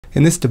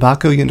In this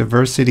DeBacco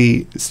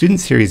University Student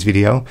Series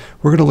video,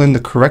 we're going to learn the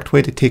correct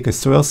way to take a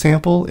soil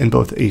sample in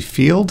both a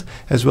field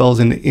as well as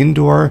an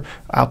indoor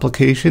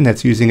application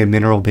that's using a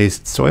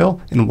mineral-based soil,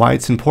 and why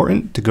it's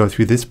important to go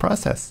through this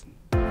process.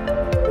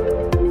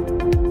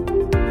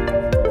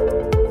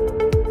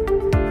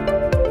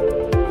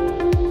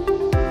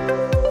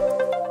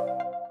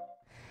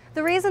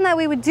 The reason that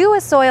we would do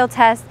a soil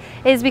test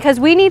is because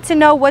we need to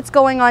know what's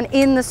going on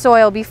in the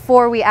soil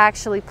before we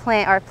actually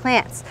plant our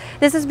plants.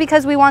 This is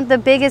because we want the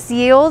biggest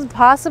yield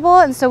possible,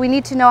 and so we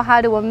need to know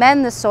how to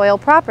amend the soil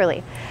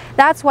properly.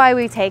 That's why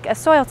we take a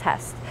soil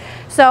test.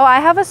 So I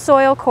have a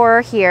soil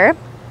corer here.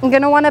 I'm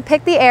going to want to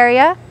pick the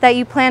area that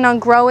you plan on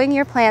growing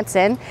your plants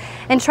in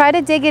and try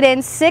to dig it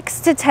in 6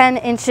 to 10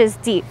 inches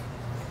deep.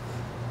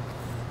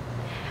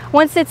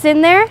 Once it's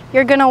in there,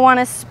 you're going to want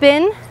to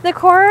spin the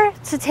corer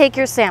to take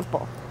your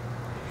sample.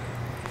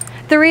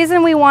 The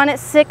reason we want it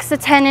 6 to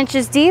 10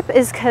 inches deep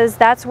is because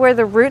that's where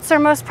the roots are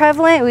most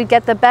prevalent. We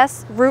get the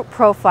best root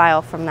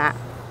profile from that.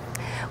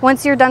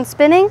 Once you're done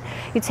spinning,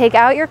 you take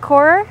out your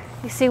corer.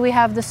 You see we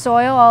have the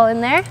soil all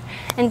in there,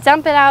 and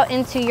dump it out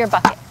into your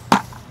bucket.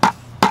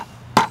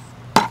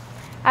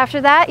 After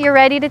that, you're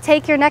ready to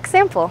take your next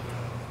sample.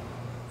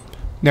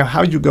 Now,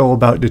 how you go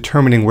about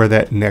determining where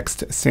that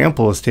next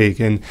sample is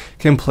taken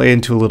can play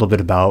into a little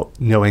bit about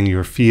knowing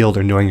your field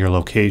or knowing your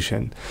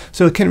location.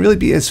 So it can really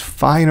be as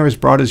fine or as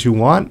broad as you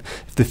want.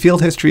 If the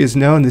field history is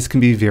known, this can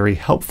be very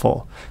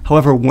helpful.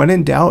 However, when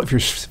in doubt, if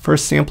you're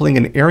first sampling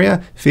an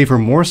area, favor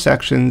more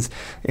sections,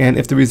 and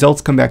if the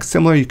results come back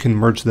similar, you can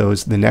merge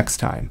those the next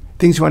time.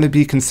 Things you want to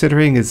be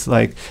considering is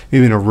like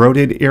maybe an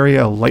eroded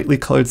area, a lightly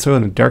colored soil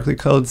and a darkly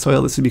colored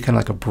soil. This would be kind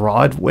of like a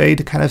broad way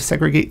to kind of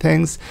segregate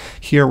things.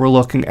 Here we're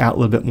looking at a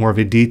little bit more of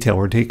a detail.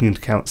 We're taking into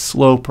account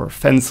slope or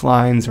fence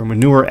lines or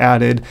manure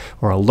added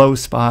or a low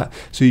spot,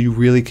 so you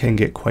really can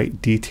get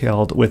quite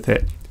detailed with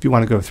it if you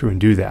want to go through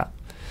and do that.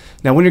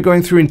 Now, when you're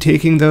going through and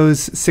taking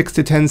those 6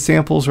 to 10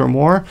 samples or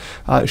more,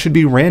 it should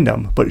be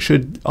random, but it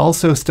should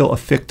also still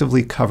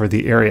effectively cover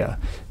the area.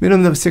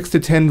 Minimum of 6 to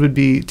 10 would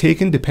be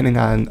taken depending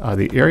on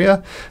the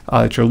area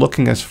that you're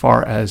looking as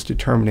far as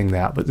determining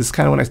that. But this is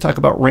kind of when I talk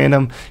about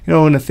random,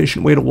 an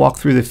efficient way to walk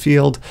through the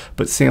field,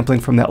 but sampling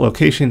from that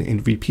location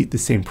and repeat the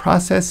same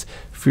process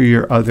for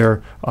your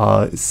other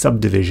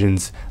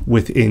subdivisions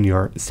within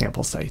your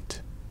sample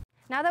site.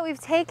 Now that we've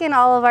taken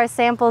all of our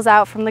samples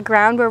out from the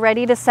ground, we're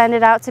ready to send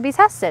it out to be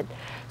tested.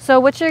 So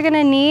what you're going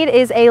to need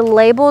is a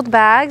labeled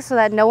bag so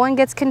that no one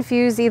gets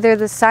confused, either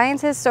the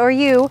scientist or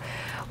you,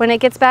 when it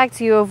gets back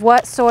to you of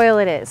what soil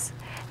it is.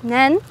 And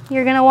then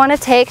you're going to want to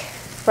take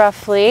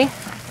roughly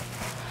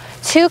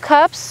 2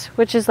 cups,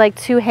 which is like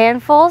 2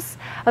 handfuls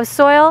of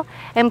soil,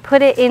 and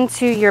put it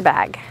into your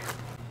bag.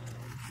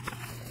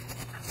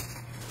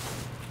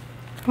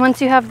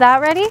 Once you have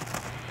that ready,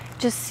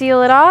 just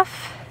seal it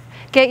off.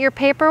 Get your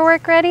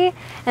paperwork ready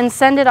and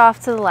send it off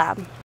to the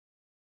lab.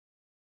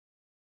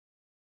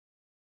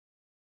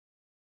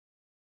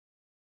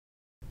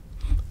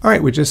 All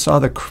right, we just saw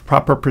the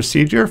proper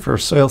procedure for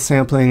soil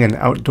sampling and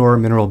outdoor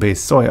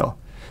mineral-based soil.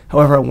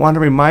 However, I want to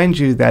remind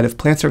you that if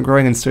plants are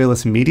growing in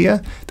soilless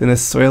media, then a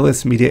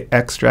Soilless Media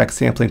Extract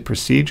sampling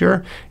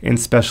procedure and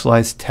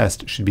specialized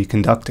test should be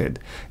conducted.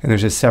 And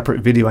there's a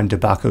separate video on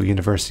DeBacco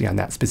University on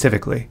that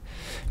specifically.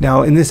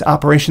 Now, in this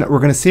operation that we're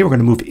going to see, we're going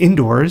to move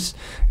indoors,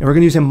 and we're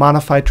going to use a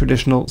modified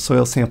traditional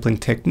soil sampling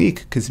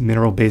technique because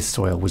mineral-based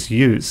soil was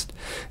used.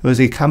 It was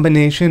a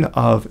combination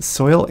of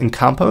soil and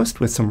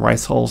compost with some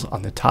rice hulls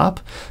on the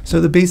top.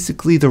 So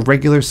basically the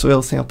regular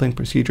soil sampling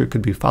procedure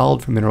could be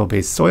followed for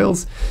mineral-based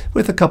soils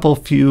with a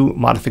few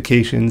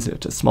modifications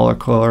to smaller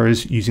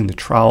colors, using the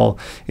trowel,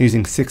 and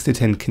using 6 to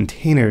 10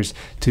 containers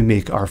to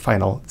make our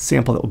final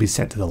sample that will be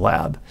sent to the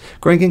lab.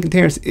 Growing in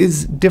containers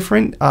is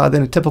different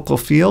than a typical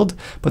field,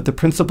 but the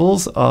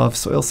principles of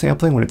soil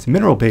sampling when it's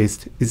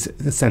mineral-based is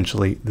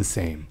essentially the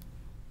same.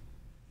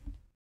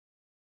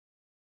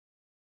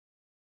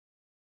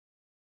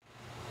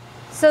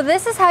 So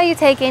this is how you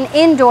take an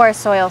indoor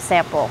soil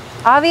sample.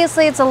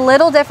 Obviously, it's a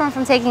little different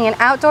from taking an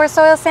outdoor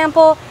soil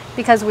sample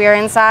because we are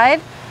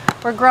inside.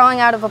 We're growing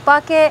out of a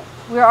bucket,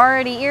 we're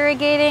already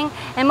irrigating,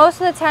 and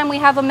most of the time we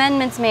have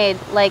amendments made,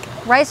 like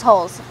rice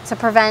hulls, to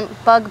prevent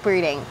bug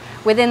breeding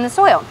within the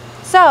soil.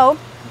 So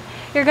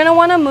you're going to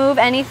want to move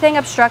anything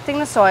obstructing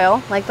the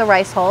soil, like the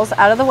rice hulls,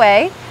 out of the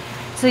way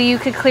so you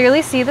could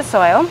clearly see the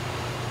soil.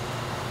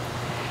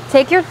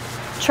 Take your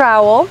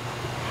trowel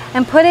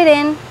and put it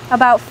in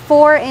about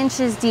 4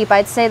 inches deep.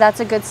 I'd say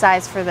that's a good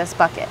size for this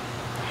bucket.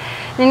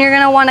 Then you're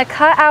going to want to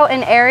cut out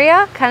an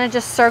area, kind of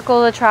just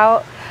circle the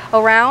trowel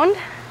around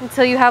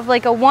until you have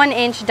like a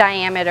 1-inch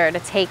diameter to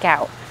take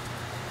out.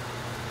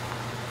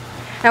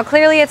 Now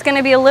clearly it's going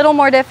to be a little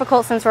more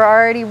difficult since we're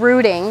already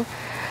rooting,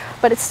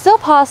 but it's still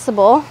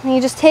possible. And you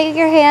just take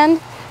your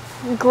hand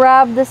and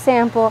grab the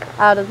sample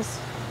out of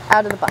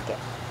the bucket.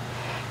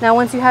 Now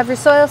once you have your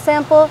soil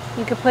sample,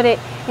 you can put it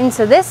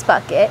into this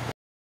bucket.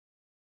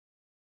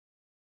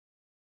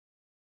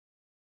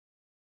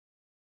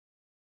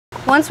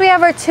 Once we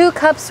have our 2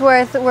 cups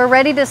worth, we're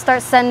ready to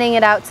start sending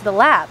it out to the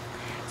lab.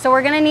 So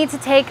we're gonna need to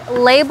take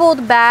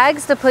labeled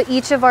bags to put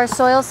each of our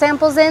soil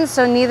samples in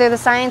so neither the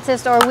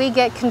scientist or we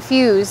get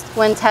confused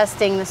when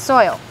testing the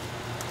soil.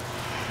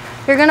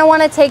 You're gonna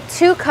wanna take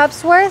 2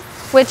 cups worth,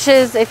 which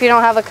is, if you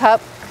don't have a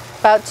cup,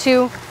 about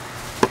 2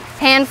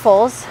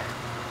 handfuls,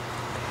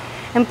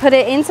 and put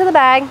it into the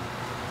bag.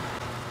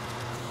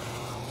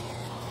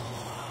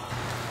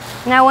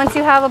 Now once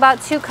you have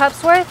about 2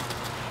 cups worth,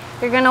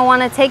 you're gonna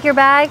wanna take your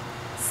bag,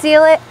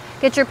 seal it,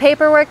 get your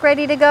paperwork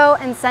ready to go,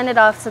 and send it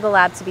off to the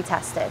lab to be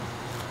tested.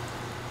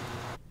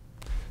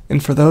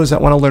 And for those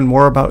that want to learn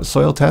more about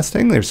soil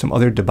testing, there's some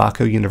other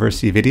DeBacco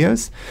University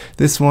videos.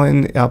 This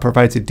one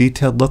provides a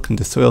detailed look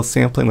into soil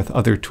sampling with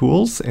other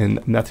tools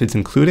and methods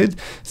included,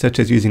 such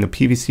as using a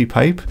PVC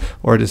pipe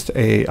or just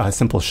a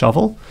simple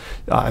shovel.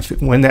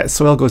 When that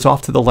soil goes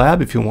off to the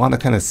lab, if you want to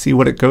kind of see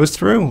what it goes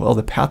through, well,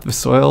 the path of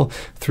soil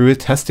through a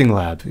testing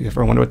lab. If you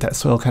ever wonder what that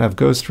soil kind of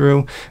goes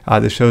through,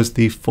 this shows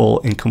the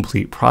full and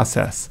complete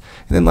process.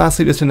 And then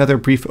lastly, just another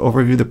brief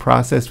overview of the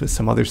process with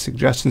some other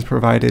suggestions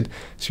provided.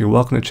 So you're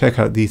welcome to check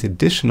out these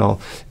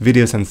additional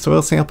videos on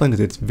soil sampling, because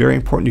it's very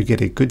important you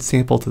get a good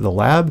sample to the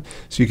lab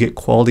so you get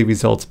quality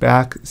results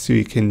back so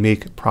you can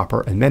make proper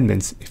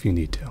amendments if you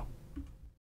need to.